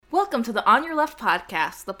Welcome to the On Your Left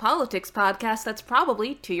podcast, the politics podcast that's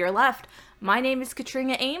probably to your left. My name is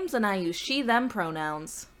Katrina Ames, and I use she, them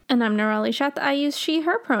pronouns. And I'm Nirali Sheth. I use she,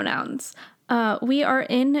 her pronouns. We are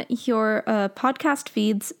in your podcast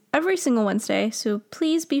feeds every single Wednesday, so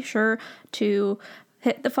please be sure to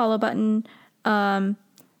hit the follow button.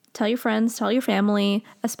 Tell your friends, tell your family,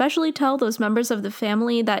 especially tell those members of the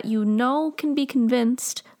family that you know can be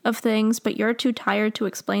convinced of things, but you're too tired to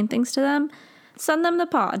explain things to them. Send them the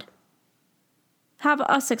pod. Have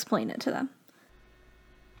us explain it to them.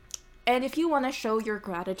 And if you want to show your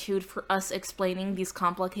gratitude for us explaining these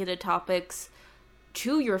complicated topics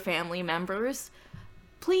to your family members,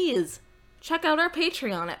 please check out our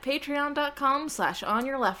Patreon at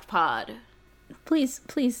patreon.com/onyourleftpod.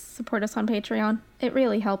 Please support us on Patreon. It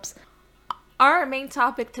really helps. Our main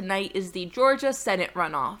topic tonight is the Georgia Senate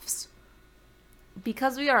runoffs.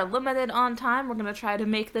 Because we are limited on time, we're going to try to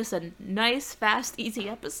make this a nice, fast, easy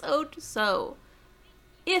episode. So,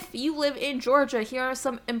 if you live in Georgia, here are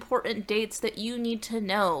some important dates that you need to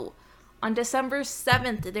know. On December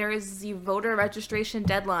 7th, there is the voter registration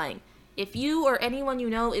deadline. If you or anyone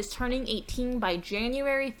you know is turning 18 by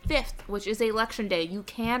January 5th, which is election day, you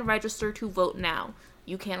can register to vote now.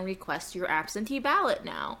 You can request your absentee ballot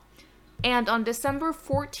now. And on December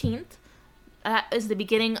 14th, that is the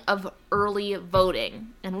beginning of early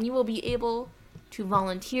voting. And we will be able to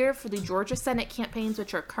volunteer for the Georgia Senate campaigns,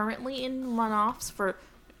 which are currently in runoffs.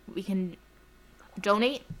 We can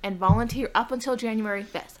donate and volunteer up until January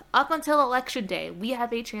 5th. Up until election day, we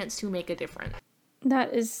have a chance to make a difference.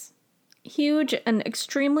 That is huge and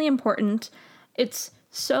extremely important. It's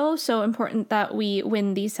so important that we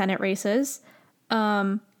win these Senate races.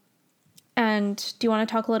 And do you want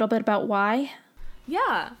to talk a little bit about why?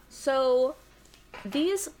 Yeah, so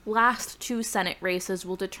these last two Senate races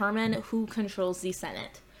will determine who controls the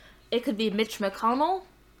Senate. It could be Mitch McConnell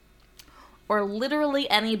or literally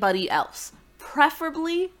anybody else.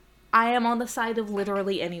 Preferably, I am on the side of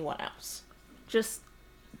literally anyone else. Just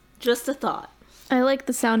a thought. I like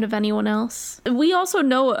the sound of anyone else. We also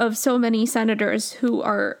know of so many senators who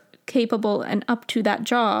are capable and up to that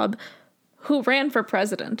job who just ran for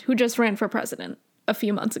president a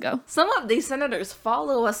few months ago. Some of these senators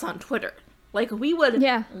follow us on Twitter. Like, we would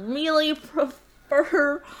really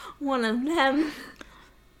prefer one of them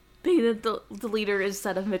be the leader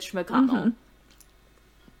instead of Mitch McConnell. Mm-hmm.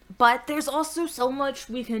 But there's also so much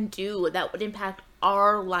we can do that would impact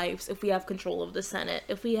our lives if we have control of the Senate.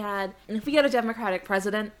 If we had a Democratic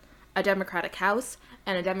president, a Democratic House,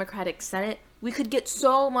 and a Democratic Senate, we could get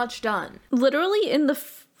so much done. Literally in the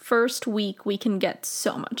first week, we can get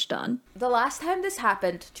so much done. The last time this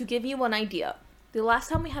happened, to give you an idea, the last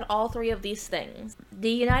time we had all three of these things,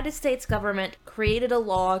 the United States government created a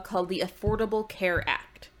law called the Affordable Care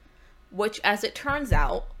Act, which, as it turns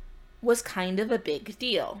out, was kind of a big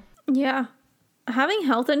deal. Yeah. Having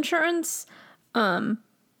health insurance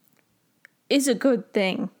is a good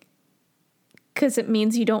thing because it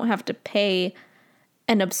means you don't have to pay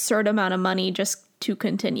an absurd amount of money just to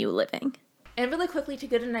continue living. And really quickly, to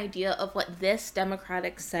get an idea of what this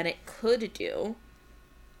Democratic Senate could do,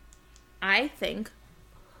 I think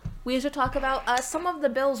we should talk about some of the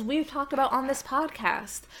bills we've talked about on this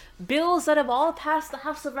podcast. Bills that have all passed the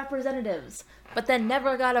House of Representatives, but then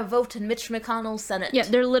never got a vote in Mitch McConnell's Senate. Yeah,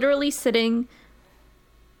 they're literally sitting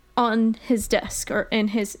on his desk or in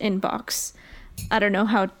his inbox. I don't know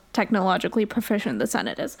how technologically proficient the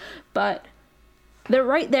Senate is, but they're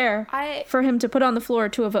right there for him to put on the floor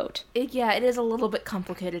to a vote. It is a little bit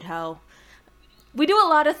complicated how we do a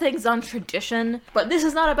lot of things on tradition, but this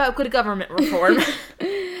is not about good government reform.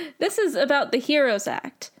 This is about the HEROES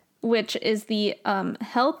Act, which is the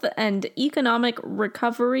Health and Economic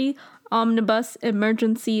Recovery Omnibus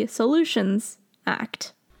Emergency Solutions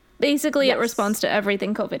Act. Basically, It responds to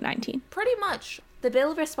everything COVID-19. Pretty much. The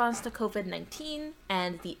bill responds to COVID-19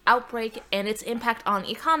 and the outbreak and its impact on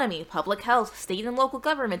economy, public health, state and local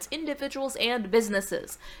governments, individuals, and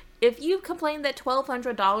businesses. If you complained that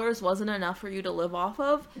 $1,200 wasn't enough for you to live off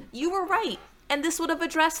of, you were right, and this would have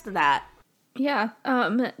addressed that. Yeah,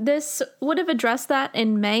 this would have addressed that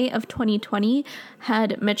in May of 2020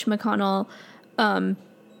 had Mitch McConnell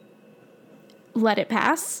let it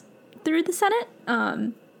pass through the Senate.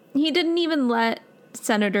 He didn't even let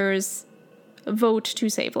senators vote to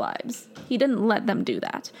save lives. He didn't let them do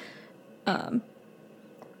that.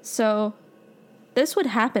 So this would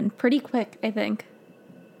happen pretty quick, I think,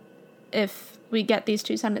 if we get these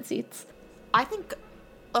two Senate seats. I think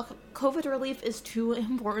COVID relief is too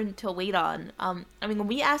important to wait on.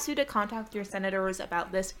 We asked you to contact your senators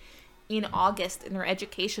about this in August in our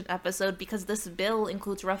education episode because this bill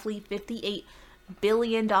includes roughly $58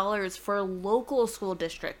 billion for local school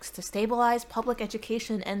districts to stabilize public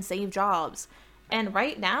education and save jobs. And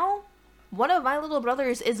right now, one of my little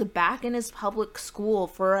brothers is back in his public school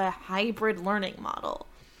for a hybrid learning model.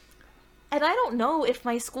 And I don't know if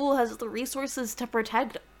my school has the resources to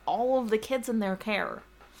protect all of the kids in their care.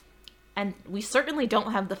 And we certainly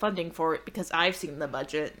don't have the funding for it because I've seen the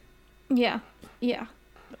budget. Yeah.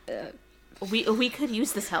 We could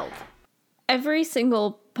use this help. Every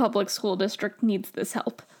single public school district needs this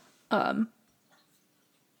help.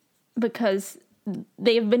 Because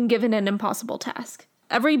they've been given an impossible task.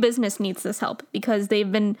 Every business needs this help because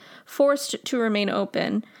they've been forced to remain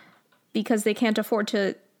open because they can't afford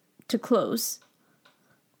to close.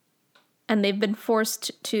 And they've been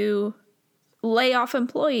forced to lay off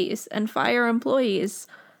employees and fire employees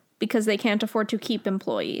because they can't afford to keep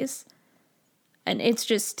employees. And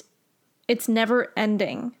it's never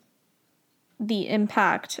ending, the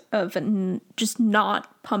impact of just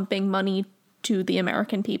not pumping money to the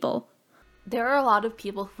American people. There are a lot of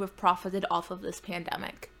people who have profited off of this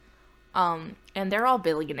pandemic. And they're all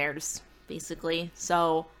billionaires, basically.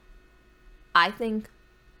 So I think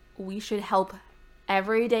we should help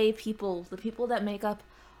everyday people, the people that make up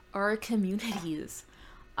our communities,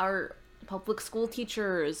 our public school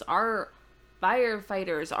teachers, our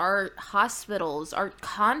firefighters, our hospitals, our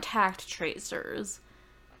contact tracers,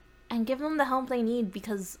 and give them the help they need,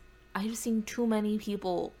 because I've seen too many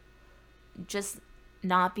people just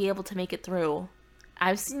not be able to make it through.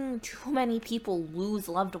 I've seen too many people lose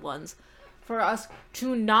loved ones for us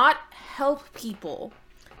to not help people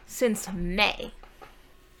since May.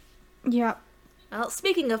 Yeah. Well,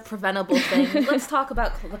 speaking of preventable things, let's talk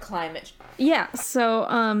about the climate. Yeah,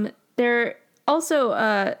 so they're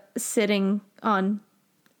also sitting on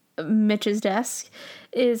Mitch's desk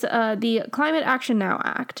is the Climate Action Now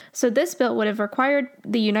Act. So this bill would have required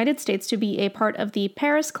the United States to be a part of the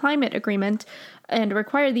Paris Climate Agreement and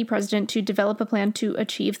require the president to develop a plan to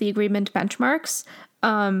achieve the agreement benchmarks.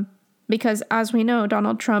 Because as we know,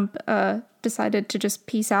 Donald Trump decided to just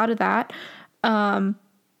peace out of that.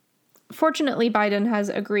 Fortunately, Biden has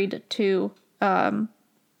agreed to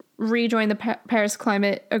rejoin the Paris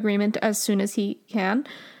Climate Agreement as soon as he can.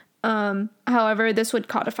 However, this would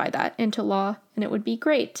codify that into law, and it would be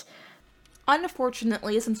great.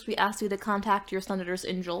 Unfortunately, since we asked you to contact your senators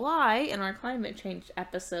in July in our climate change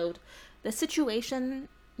episode, the situation,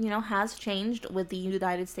 has changed with the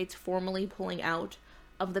United States formally pulling out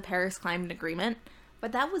of the Paris Climate Agreement.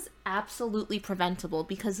 But that was absolutely preventable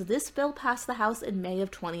because this bill passed the House in May of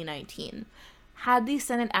 2019. Had the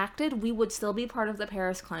Senate acted, we would still be part of the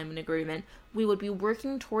Paris Climate Agreement. We would be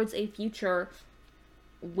working towards a future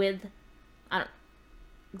with,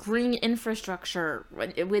 green infrastructure,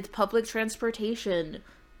 with public transportation,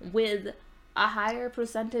 with a higher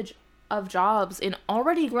percentage of jobs in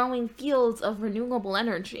already growing fields of renewable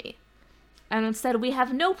energy. And instead, we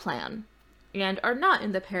have no plan and are not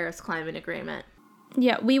in the Paris Climate Agreement.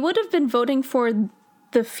 Yeah, we would have been voting for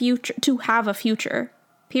the future, to have a future,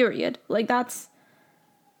 period. Like, that's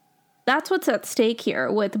what's at stake here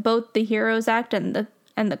with both the HEROES Act and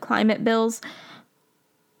the climate bills.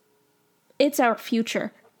 It's our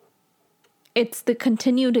future. It's the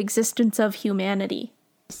continued existence of humanity.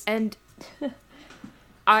 And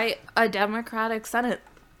a Democratic Senate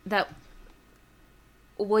that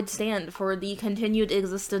would stand for the continued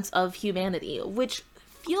existence of humanity, which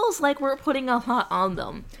feels like we're putting a lot on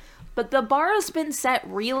them. But the bar has been set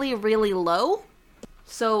really, really low.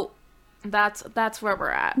 So that's where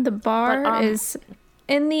we're at. The bar is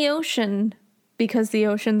in the ocean because the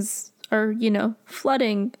oceans are,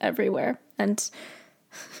 flooding everywhere and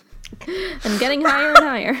getting higher and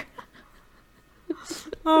higher.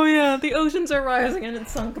 Oh yeah, the oceans are rising and it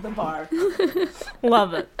sunk the bar.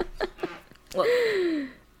 Love it. Look,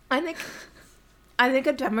 I think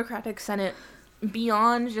a Democratic Senate,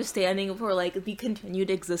 beyond just standing for the continued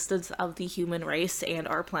existence of the human race and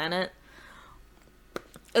our planet,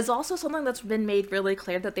 is also something that's been made really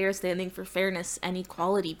clear that they are standing for fairness and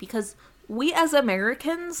equality, because we as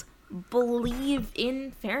Americans believe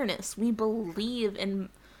in fairness. We believe in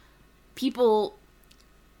people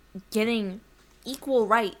getting equal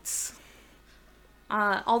rights.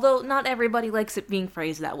 Although not everybody likes it being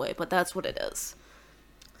phrased that way, but that's what it is.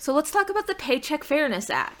 So let's talk about the Paycheck Fairness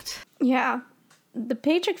Act. Yeah. The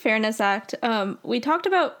Paycheck Fairness Act, we talked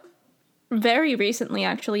about very recently,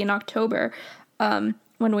 actually, in October, when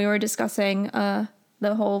we were discussing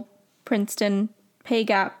the whole Princeton pay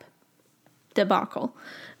gap debacle.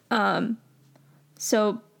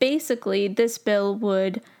 So basically, this bill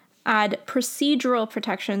would add procedural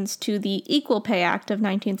protections to the Equal Pay Act of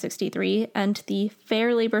 1963 and the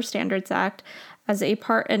Fair Labor Standards Act, as a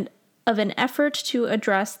part of an effort to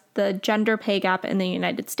address the gender pay gap in the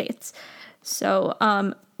United States. So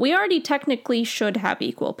we already technically should have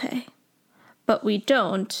equal pay, but we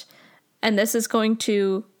don't. And this is going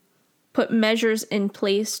to put measures in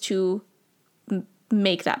place to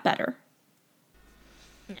make that better.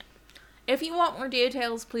 Yeah. If you want more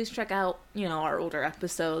details, please check out, our older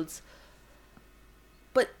episodes.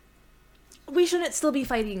 But we shouldn't still be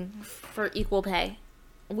fighting for equal pay.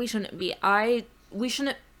 We shouldn't be. I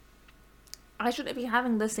shouldn't be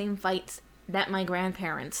having the same fights that my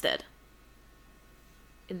grandparents did.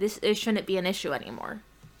 It shouldn't be an issue anymore.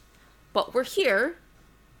 But we're here,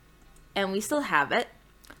 and we still have it.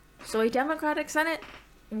 So a Democratic Senate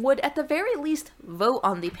would at the very least vote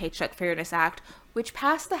on the Paycheck Fairness Act, which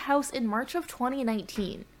passed the House in March of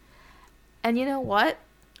 2019. And you know what?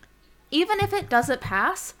 Even if it doesn't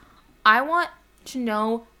pass, I want to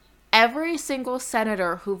know every single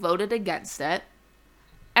senator who voted against it,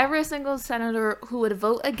 every single senator who would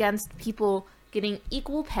vote against people getting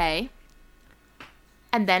equal pay,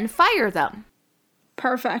 and then fire them.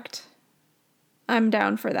 Perfect. I'm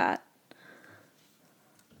down for that.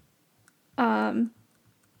 And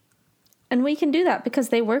we can do that because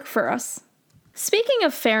they work for us. Speaking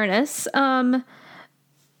of fairness,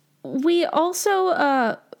 we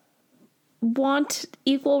also want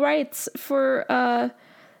equal rights for,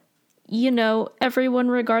 everyone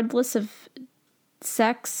regardless of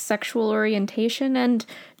sex, sexual orientation, and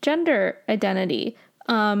gender identity.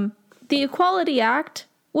 The Equality Act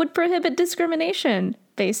would prohibit discrimination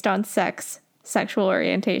based on sex, sexual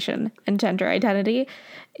orientation, and gender identity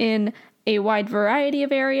in a wide variety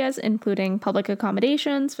of areas, including public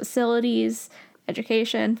accommodations, facilities,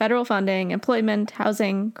 education, federal funding, employment,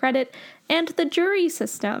 housing, credit, and the jury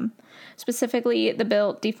system. Specifically, the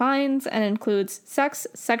bill defines and includes sex,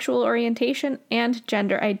 sexual orientation, and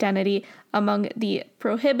gender identity among the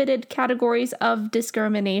prohibited categories of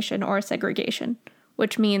discrimination or segregation,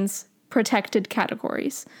 which means protected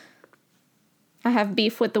categories. I have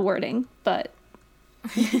beef with the wording, but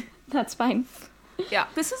that's fine. Yeah,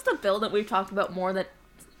 this is the bill that we've talked about more than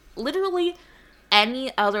literally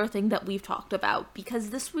any other thing that we've talked about, because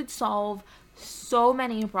this would solve so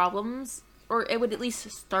many problems, or it would at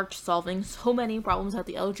least start solving so many problems that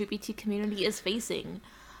the LGBT community is facing.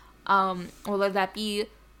 Whether that be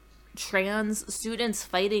trans students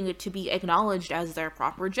fighting to be acknowledged as their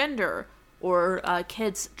proper gender, or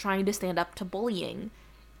kids trying to stand up to bullying.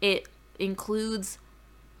 It includes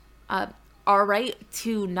our right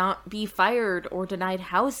to not be fired or denied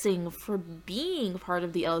housing for being part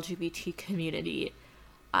of the LGBT community.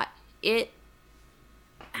 It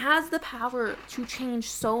has the power to change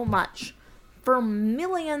so much for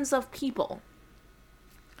millions of people.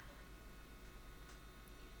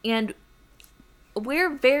 And we're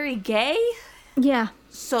very gay. Yeah.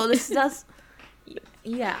 So this does...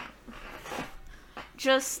 yeah.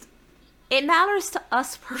 Just, it matters to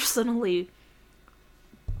us personally,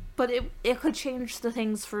 but it could change the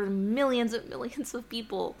things for millions and millions of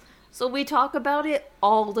people. So we talk about it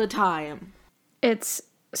all the time. It's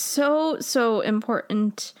so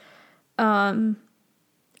important. And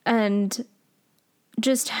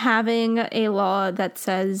just having a law that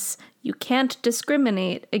says you can't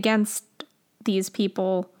discriminate against these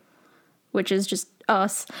people, which is just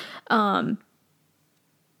us,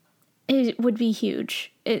 it would be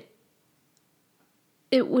huge. It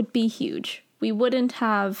would be huge. We wouldn't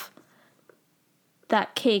have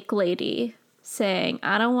that cake lady saying,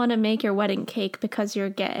 I don't want to make your wedding cake because you're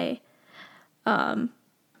gay.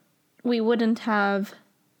 We wouldn't have,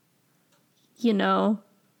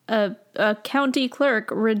 a county clerk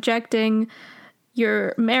rejecting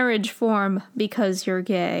your marriage form because you're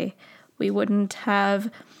gay. We wouldn't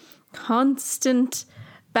have constant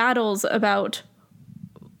battles about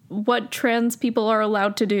what trans people are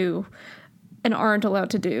allowed to do and aren't allowed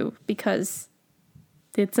to do because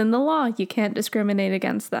it's in the law. You can't discriminate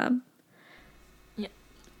against them. Yeah.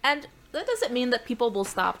 And that doesn't mean that people will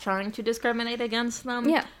stop trying to discriminate against them.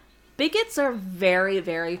 Yeah. Bigots are very,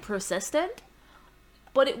 very persistent,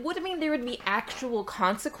 but it would mean there would be actual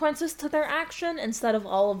consequences to their action instead of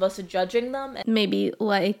all of us judging them. Maybe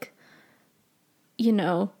like,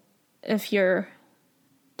 if you're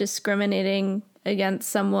discriminating against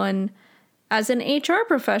someone as an HR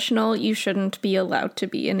professional, you shouldn't be allowed to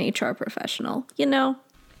be an HR professional,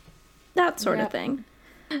 that sort of thing.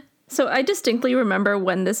 So I distinctly remember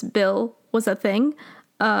when this bill was a thing,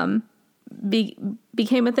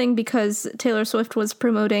 became a thing because Taylor Swift was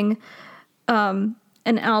promoting an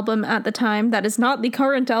album at the time that is not the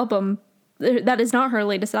current album. That is not her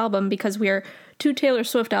latest album, because we are 2 Taylor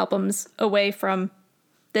Swift albums away from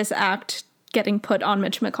this act getting put on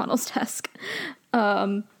Mitch McConnell's desk.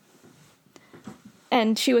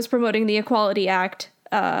 And she was promoting the Equality Act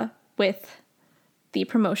with the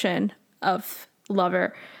promotion of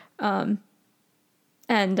Lover. And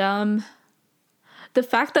the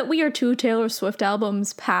fact that we are 2 Taylor Swift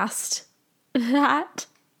albums past that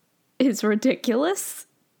is ridiculous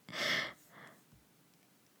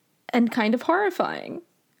and kind of horrifying.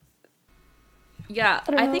 Yeah,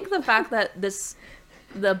 I think the fact that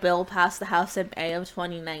the bill passed the House in May of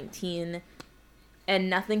 2019 and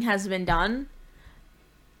nothing has been done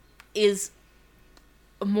is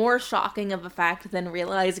more shocking of a fact than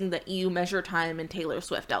realizing that you measure time in Taylor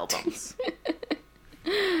Swift albums.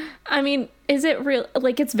 I mean, is it real?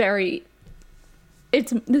 Like, this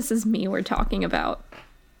is me we're talking about.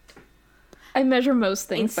 I measure most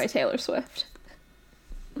things by Taylor Swift.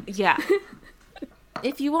 Yeah.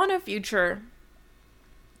 If you want a future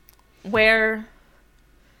where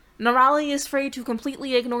Nirali is free to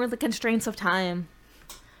completely ignore the constraints of time,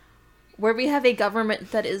 where we have a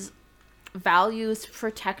government that is values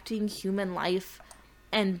protecting human life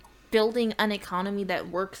and building an economy that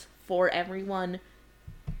works for everyone,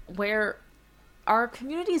 where our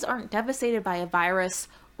communities aren't devastated by a virus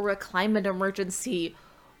or a climate emergency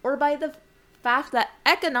or by the fact that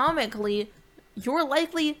economically you're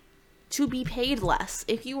likely to be paid less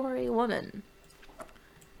if you are a woman.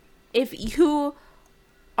 If you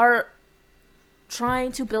are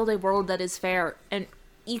trying to build a world that is fair and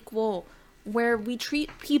equal, where we treat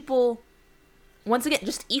people, once again,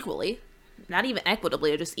 just equally, not even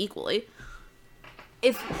equitably, just equally.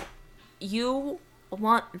 If you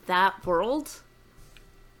want that world,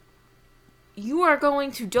 you are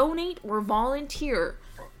going to donate or volunteer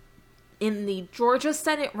in the Georgia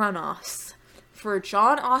Senate runoffs for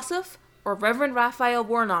Jon Ossoff or Reverend Raphael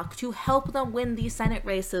Warnock to help them win these Senate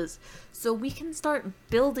races so we can start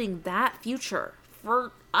building that future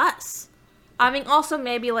for us. I mean, also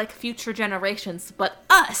maybe like future generations, but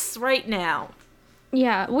us right now.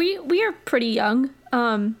 Yeah, we are pretty young.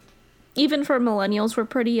 Even for millennials, we're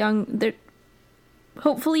pretty young.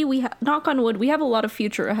 Hopefully, knock on wood, we have a lot of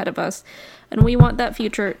future ahead of us, and we want that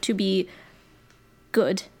future to be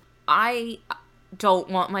good. I don't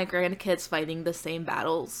want my grandkids fighting the same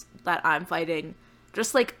battles that I'm fighting.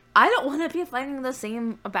 Just like, I don't want to be fighting the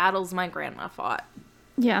same battles my grandma fought.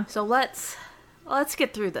 Yeah. So let's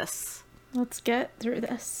get through this. Let's get through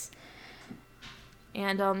this.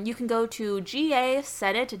 And you can go to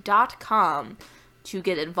gasenate.com to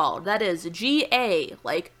get involved. That is GA,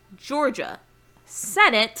 like Georgia,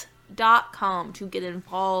 Senate.com to get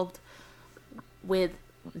involved with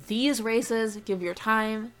these races. Give your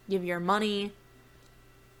time, give your money,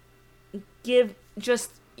 give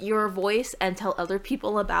just your voice, and tell other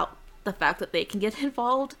people about the fact that they can get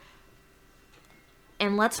involved.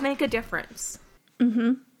 And let's make a difference.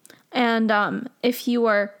 Mm-hmm. And if you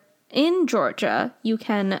are in Georgia, you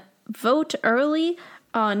can vote early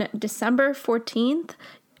on December 14th.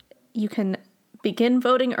 You can begin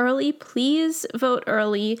voting early. Please vote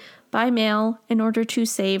early by mail in order to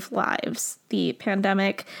save lives. The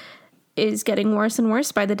pandemic is getting worse and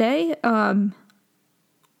worse by the day.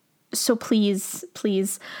 So please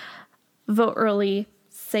vote early,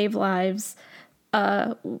 save lives.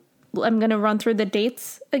 I'm going to run through the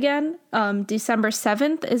dates again. December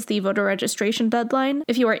 7th is the voter registration deadline.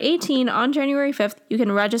 If you are 18 on January 5th, you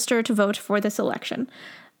can register to vote for this election.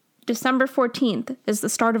 December 14th is the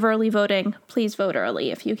start of early voting. Please vote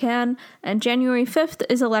early if you can. And January 5th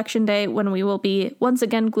is election day, when we will be once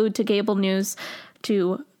again glued to cable news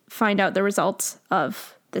to find out the results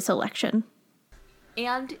of this election.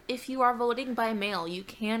 And if you are voting by mail, you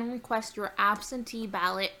can request your absentee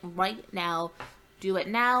ballot right now. Do it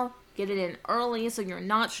now. Get it in early so you're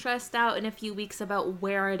not stressed out in a few weeks about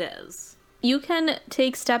where it is. You can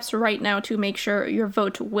take steps right now to make sure your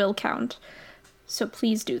vote will count. So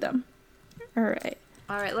please do them. All right,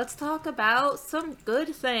 let's talk about some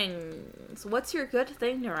good things. What's your good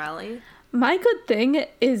thing, Nirali? My good thing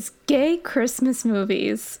is gay Christmas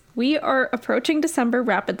movies. We are approaching December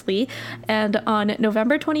rapidly, and on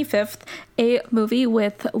November 25th, a movie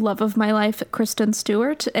with love of my life, Kristen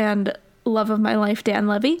Stewart, and love of my life, Dan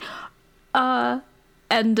Levy,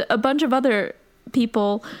 and a bunch of other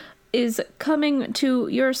people is coming to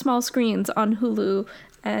your small screens on Hulu,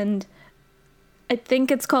 and I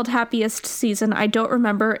think it's called Happiest Season. I don't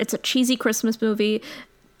remember. It's a cheesy Christmas movie,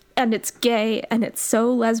 and it's gay, and it's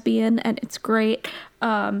so lesbian, and it's great,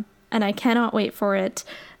 and I cannot wait for it.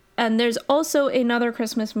 And there's also another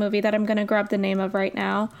Christmas movie that I'm going to grab the name of right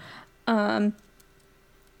now,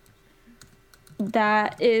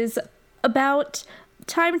 that is about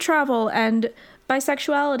time travel and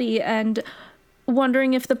bisexuality and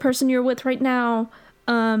wondering if the person you're with right now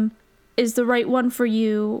is the right one for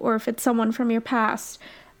you, or if it's someone from your past.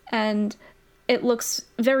 And it looks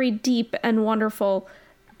very deep and wonderful.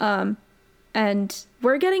 And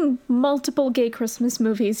we're getting multiple gay Christmas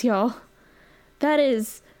movies, y'all. That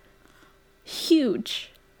is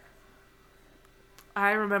huge.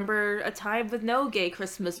 I remember a time with no gay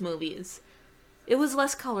Christmas movies. It was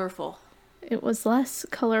less colorful. It was less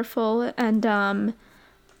colorful, and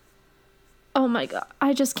oh my god,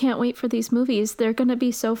 I just can't wait for these movies. They're gonna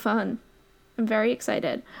be so fun. I'm very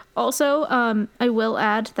excited. Also, I will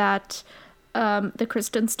add that the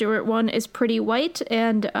Kristen Stewart one is pretty white,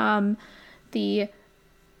 and the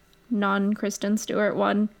non-Kristen Stewart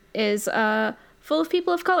one is full of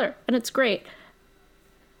people of color, and it's great.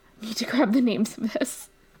 I need to grab the names of this.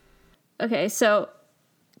 Okay, so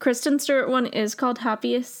Kristen Stewart one is called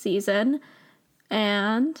Happiest Season,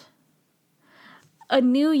 and A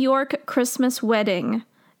New York Christmas Wedding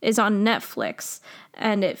is on Netflix,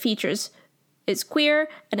 and it's queer,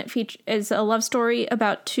 and it is a love story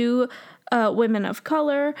about two women of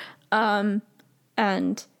color, and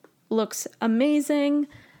looks amazing,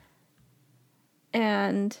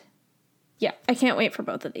 and yeah, I can't wait for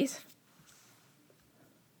both of these.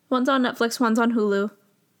 One's on Netflix, one's on Hulu.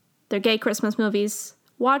 They're gay Christmas movies.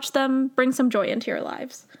 Watch them, bring some joy into your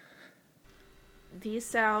lives. These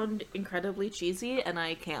sound incredibly cheesy, and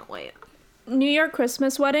I can't wait. New York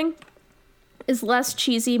Christmas Wedding is less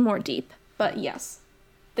cheesy, more deep. But yes,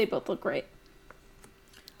 they both look great.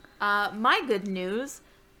 My good news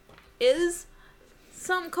is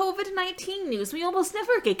some COVID-19 news. We almost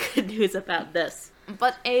never get good news about this.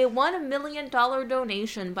 But a $1 million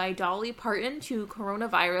donation by Dolly Parton to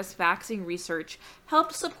coronavirus vaccine research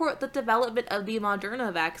helped support the development of the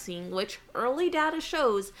Moderna vaccine, which early data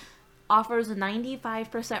shows offers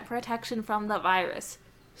 95% protection from the virus.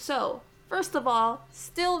 So, first of all,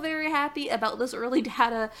 still very happy about this early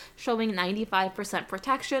data showing 95%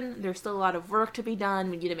 protection. There's still a lot of work to be done.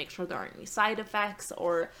 We need to make sure there aren't any side effects,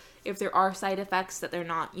 or if there are side effects, that they're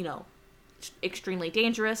not, extremely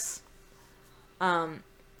dangerous.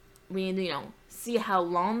 We need to, see how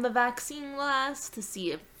long the vaccine lasts, to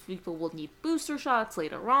see if people will need booster shots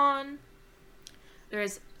later on.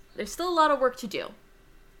 There's still a lot of work to do.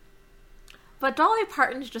 But Dolly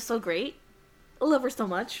Parton's just so great. I love her so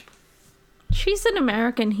much. She's an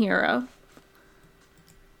American hero.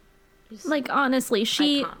 Like, honestly,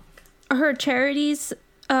 her charities,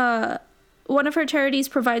 one of her charities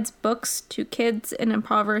provides books to kids in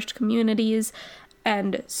impoverished communities,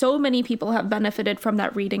 and so many people have benefited from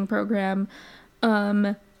that reading program.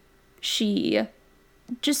 She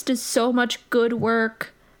just does so much good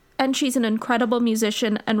work, and she's an incredible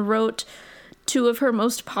musician and wrote two of her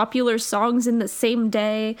most popular songs in the same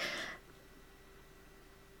day,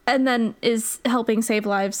 and then is helping save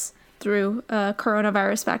lives through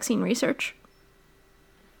coronavirus vaccine research.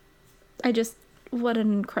 What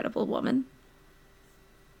an incredible woman.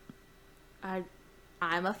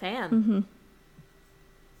 I'm a fan.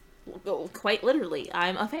 Quite literally,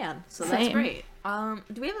 I'm a fan. So Same. That's great.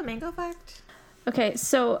 Do we have a mango fact? Okay,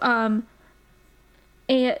 so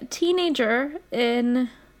a teenager in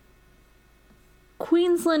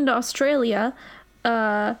Queensland, Australia,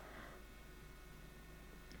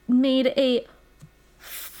 made a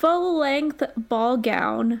full-length ball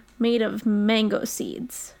gown made of mango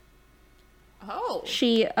seeds. Oh.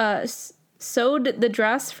 She sewed the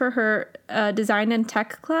dress for her design and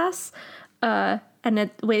tech class, and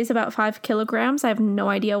it weighs about 5 kilograms. I have no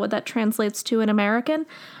idea what that translates to in American.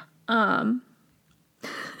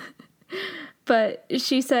 But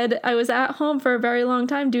she said, I was at home for a very long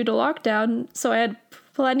time due to lockdown, so I had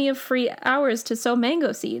plenty of free hours to sow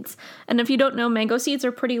mango seeds. And if you don't know, mango seeds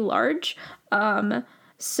are pretty large.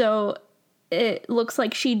 So it looks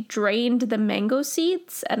like she drained the mango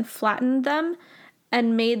seeds and flattened them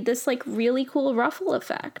and made this really cool ruffle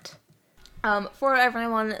effect. For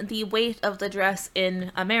everyone, the weight of the dress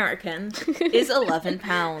in American is 11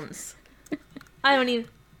 pounds. I don't even...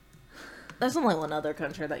 There's only one other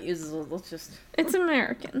country that uses it. It's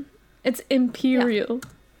American. It's imperial. Yeah.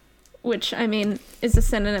 Which, is a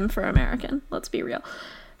synonym for American. Let's be real.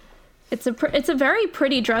 It's a very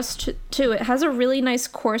pretty dress, too. It has a really nice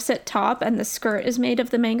corset top, and the skirt is made of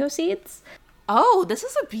the mango seeds. Oh, this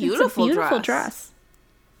is a beautiful dress. It's a beautiful dress.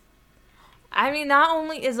 Not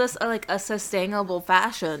only is this a sustainable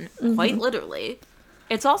fashion, quite literally,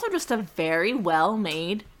 it's also just a very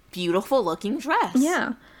well-made, beautiful-looking dress.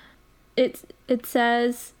 Yeah. It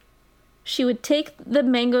says she would take the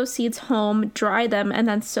mango seeds home, dry them, and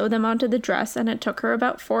then sew them onto the dress, and it took her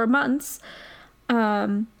about 4 months.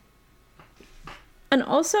 And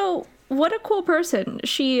also, what a cool person.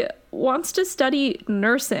 She wants to study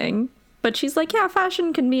nursing, but she's like, yeah,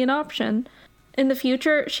 fashion can be an option. In the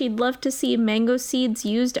future, she'd love to see mango seeds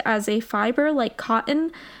used as a fiber like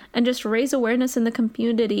cotton and just raise awareness in the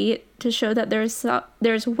community to show that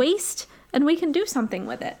there's waste and we can do something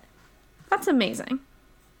with it. That's amazing.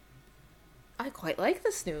 I quite like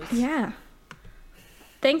this news. Yeah.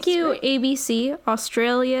 Thank you, great. ABC,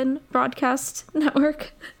 Australian Broadcast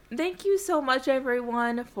Network. Thank you so much,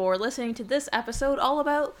 everyone, for listening to this episode all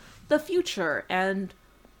about the future and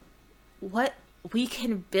what we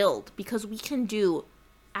can build, because we can do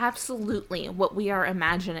absolutely what we are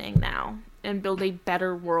imagining now and build a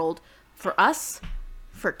better world for us,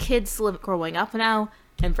 for kids growing up now,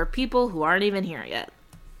 and for people who aren't even here yet.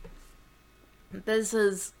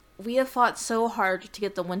 We have fought so hard to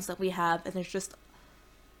get the wins that we have, and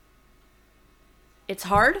it's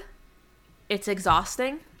hard, it's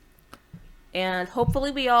exhausting, and hopefully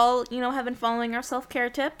we all, have been following our self-care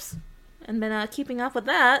tips and been keeping up with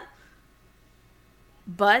that,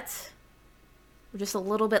 but we're just a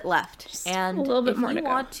little bit left. Just and a little bit more to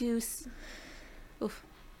go.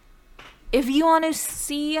 If you want to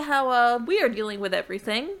see how we are dealing with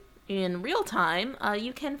everything in real time,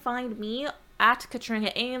 you can find me at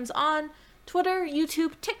Katrina Ames on Twitter,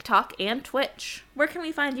 YouTube, TikTok, and Twitch. Where can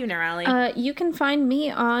we find you, Nerali? You can find me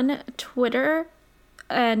on Twitter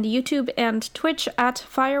and YouTube and Twitch at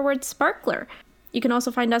Fireword Sparkler. You can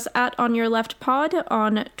also find us at On Your Left Pod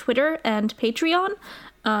on Twitter and Patreon.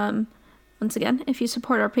 Once again, if you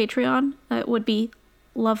support our Patreon, it would be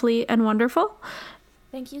lovely and wonderful.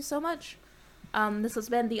 Thank you so much. This has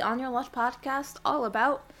been the On Your Left podcast, all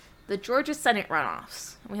about the Georgia Senate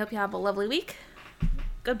runoffs. We hope you have a lovely week.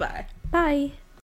 Goodbye. Bye.